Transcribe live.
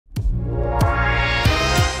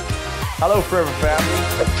Hello, Forever family.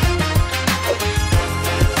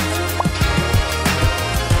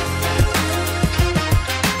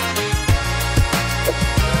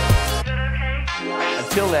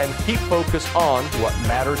 Until then, keep focused on what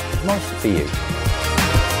matters most for you.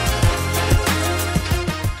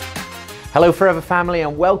 Hello Forever family,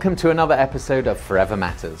 and welcome to another episode of Forever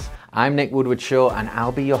Matters. I'm Nick Woodward-Shaw and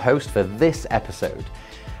I'll be your host for this episode.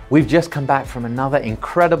 We've just come back from another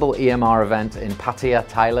incredible EMR event in Pattaya,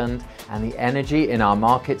 Thailand, and the energy in our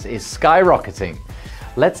markets is skyrocketing.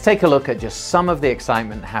 Let's take a look at just some of the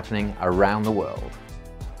excitement happening around the world.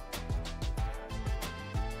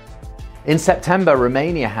 In September,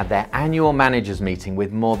 Romania had their annual managers meeting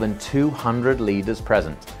with more than 200 leaders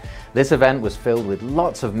present. This event was filled with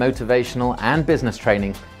lots of motivational and business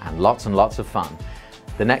training and lots of fun.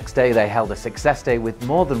 The next day they held a success day with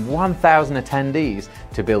more than 1,000 attendees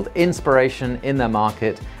to build inspiration in their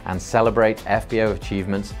market and celebrate FBO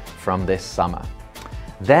achievements from this summer.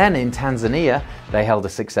 Then in Tanzania, they held a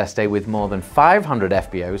success day with more than 500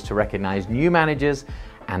 FBOs to recognize new managers,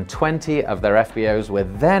 and 20 of their FBOs were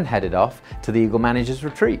then headed off to the Eagle Managers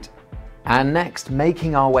Retreat. And next,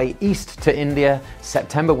 making our way east to India,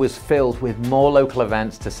 September was filled with more local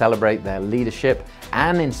events to celebrate their leadership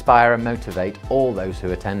and inspire and motivate all those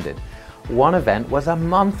who attended. One event was a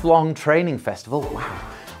month-long training festival,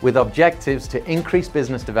 with objectives to increase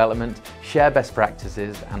business development, share best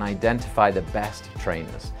practices, and identify the best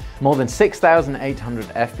trainers. More than 6,800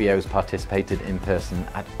 FBOs participated in person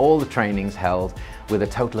at all the trainings held, with a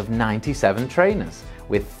total of 97 trainers,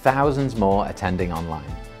 with thousands more attending online.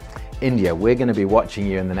 India, we're going to be watching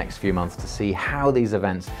you in the next few months to see how these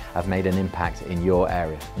events have made an impact in your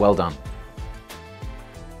area. Well done.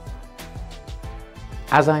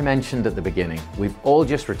 As I mentioned at the beginning, we've all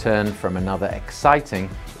just returned from another exciting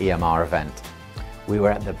EMR event. We were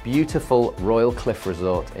at the beautiful Royal Cliff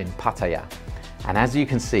Resort in Pattaya, and as you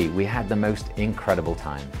can see, we had the most incredible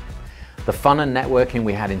time. The fun and networking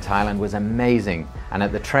we had in Thailand was amazing, and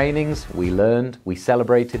at the trainings we learned, we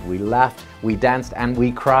celebrated, we laughed, we danced, and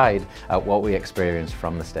we cried at what we experienced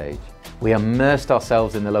from the stage. We immersed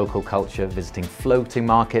ourselves in the local culture, visiting floating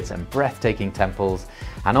markets and breathtaking temples,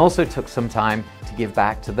 and also took some time to give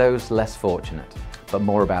back to those less fortunate, but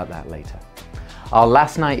more about that later. Our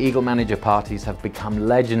last night Eagle Manager parties have become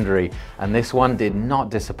legendary, and this one did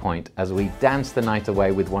not disappoint as we danced the night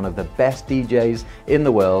away with one of the best DJs in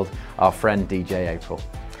the world, our friend DJ April.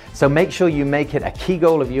 So make sure you make it a key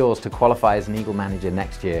goal of yours to qualify as an Eagle Manager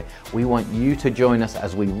next year. We want you to join us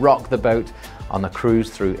as we rock the boat on the cruise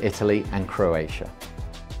through Italy and Croatia.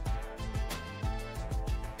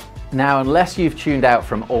 Now, unless you've tuned out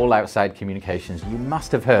from all outside communications, you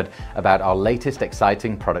must have heard about our latest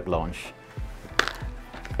exciting product launch.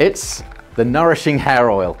 It's the Nourishing Hair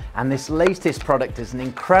Oil, and this latest product is an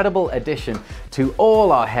incredible addition to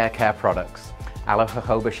all our hair care products, aloe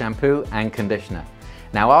jojoba shampoo and conditioner.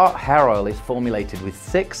 Now, our hair oil is formulated with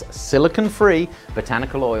 6 silicone-free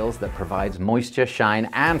botanical oils that provides moisture, shine,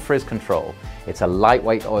 and frizz control. It's a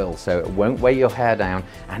lightweight oil, so it won't weigh your hair down,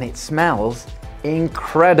 and it smells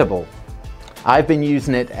incredible. I've been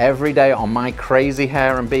using it every day on my crazy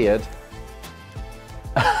hair and beard,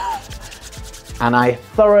 and I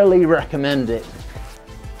thoroughly recommend it.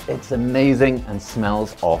 It's amazing and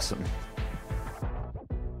smells awesome.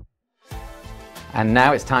 And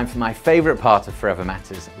now it's time for my favorite part of Forever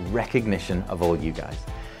Matters, recognition of all you guys.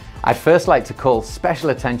 I'd first like to call special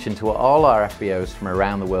attention to all our FBOs from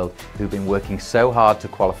around the world who've been working so hard to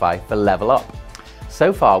qualify for Level Up.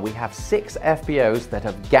 So far, we have 6 FBOs that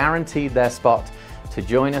have guaranteed their spot to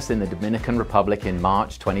join us in the Dominican Republic in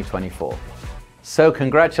March 2024. So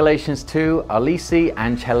congratulations to Alisi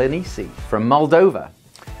Angelinisi from Moldova,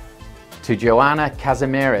 to Joanna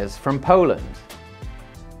Kazimierz from Poland,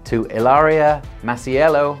 to Ilaria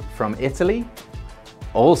Masiello from Italy,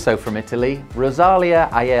 also from Italy, Rosalia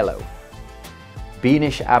Aiello,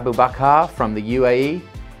 Binish Abubakar from the UAE,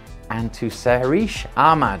 and to Sahrish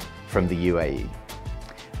Ahmad from the UAE.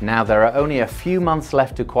 Now, there are only a few months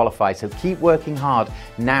left to qualify, so keep working hard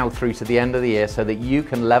now through to the end of the year so that you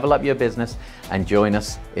can level up your business and join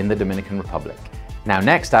us in the Dominican Republic. Now,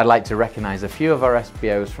 next, I'd like to recognize a few of our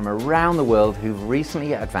SBOs from around the world who've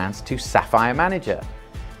recently advanced to Sapphire Manager.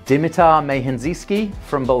 Dimitar Mehenziski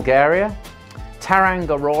from Bulgaria, Tarang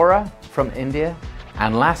Arora from India,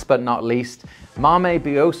 and last but not least, Mame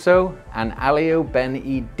Bioso and Aliou Ben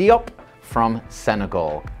Diop from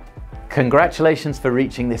Senegal. Congratulations for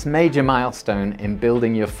reaching this major milestone in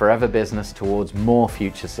building your forever business towards more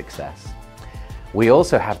future success. We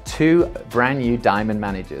also have 2 brand new diamond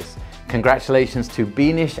managers. Congratulations to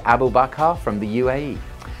Binish Abubakar from the UAE.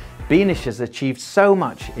 Beanish has achieved so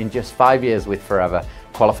much in just 5 years with Forever,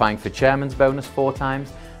 qualifying for Chairman's Bonus 4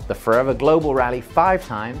 times, the Forever Global Rally 5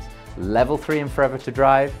 times, Level 3 in Forever to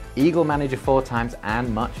Drive, Eagle Manager 4 times,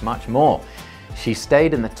 and much, much more. She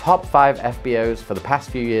stayed in the top 5 FBOs for the past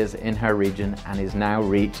few years in her region and is now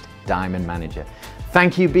reached Diamond Manager.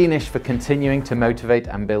 Thank you, Beanish, for continuing to motivate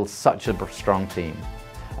and build such a strong team.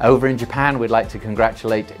 Over in Japan, we'd like to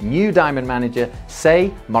congratulate new Diamond Manager, Sei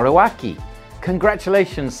Moriwaki.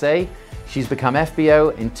 Congratulations, Sei. She's become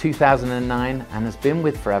FBO in 2009 and has been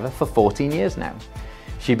with Forever for 14 years now.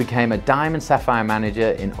 She became a Diamond Sapphire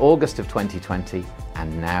Manager in August of 2020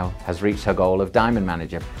 and now has reached her goal of Diamond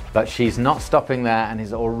Manager. But she's not stopping there and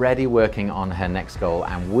is already working on her next goal,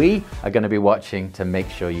 and we are going to be watching to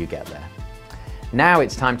make sure you get there. Now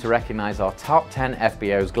it's time to recognize our top 10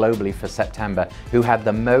 FBOs globally for September who had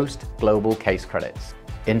the most global case credits.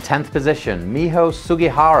 In 10th position, Miho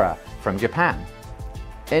Sugihara from Japan.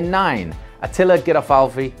 In 9, Attila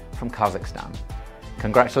Girafalvi from Kazakhstan.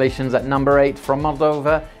 Congratulations at number 8 from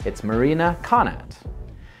Moldova, it's Marina Karnat.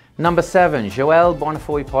 Number 7, Joël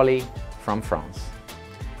Bonafoy-Poli from France.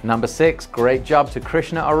 Number 6, great job to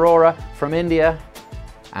Krishna Arora from India.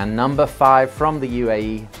 And number 5 from the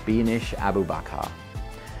UAE, Beanish Abu Bakr.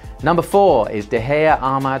 Number 4 is Deheya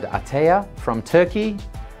Ahmad Ateya from Turkey.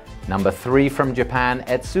 Number 3 from Japan,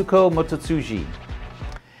 Etsuko Mototsuji.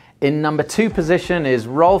 In number 2 position is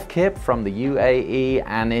Rolf Kipp from the UAE,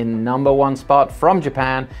 and in number 1 spot from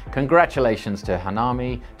Japan, congratulations to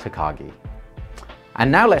Hanami Takagi.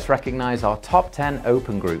 And now let's recognize our top 10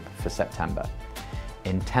 open group for September.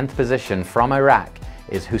 In 10th position from Iraq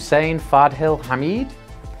is Hussein Fadhil Hamid.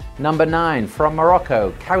 Number 9 from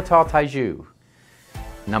Morocco, Kautar Taiju.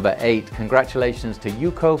 Number 8, congratulations to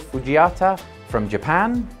Yuko Fujiata from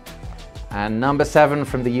Japan. And number 7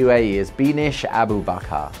 from the UAE is Beanish Abu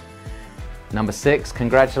Bakr. Number 6,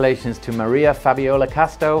 congratulations to Maria Fabiola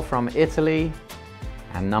Casto from Italy.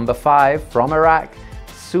 And number 5 from Iraq,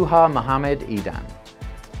 Suha Mohammed Idan.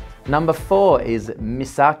 Number 4 is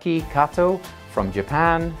Misaki Kato from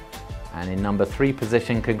Japan. And in number 3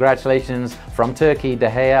 position, congratulations from Turkey,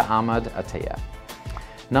 Deheya Ahmad Ateya.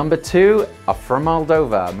 Number 2 are from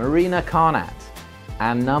Moldova, Marina Karnat.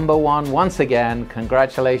 And number 1, once again,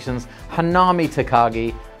 congratulations, Hanami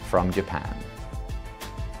Takagi from Japan.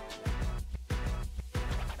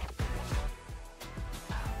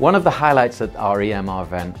 One of the highlights at our EMR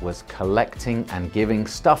event was collecting and giving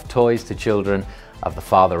stuffed toys to children of the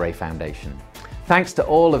Father Ray Foundation. Thanks to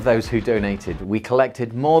all of those who donated, we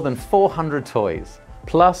collected more than 400 toys.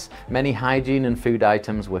 Plus, many hygiene and food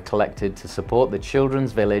items were collected to support the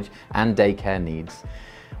children's village and daycare needs.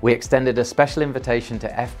 We extended a special invitation to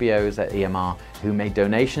FBOs at EMR who made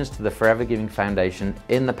donations to the Forever Giving Foundation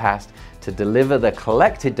in the past to deliver the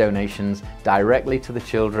collected donations directly to the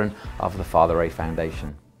children of the Father Ray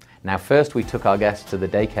Foundation. Now, first we took our guests to the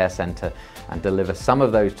daycare center and delivered some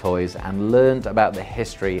of those toys and learned about the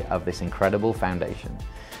history of this incredible foundation.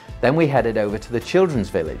 Then we headed over to the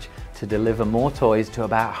children's village to deliver more toys to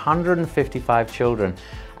about 155 children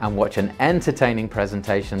and watch an entertaining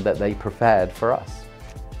presentation that they prepared for us.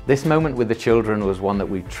 This moment with the children was one that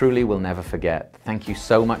we truly will never forget. Thank you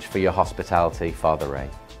so much for your hospitality, Father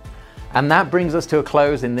Ray. And that brings us to a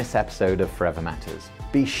close in this episode of Forever Matters.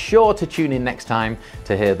 Be sure to tune in next time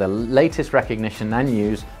to hear the latest recognition and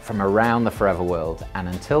news from around the Forever world. And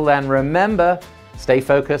until then, remember, stay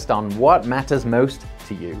focused on what matters most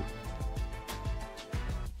to you.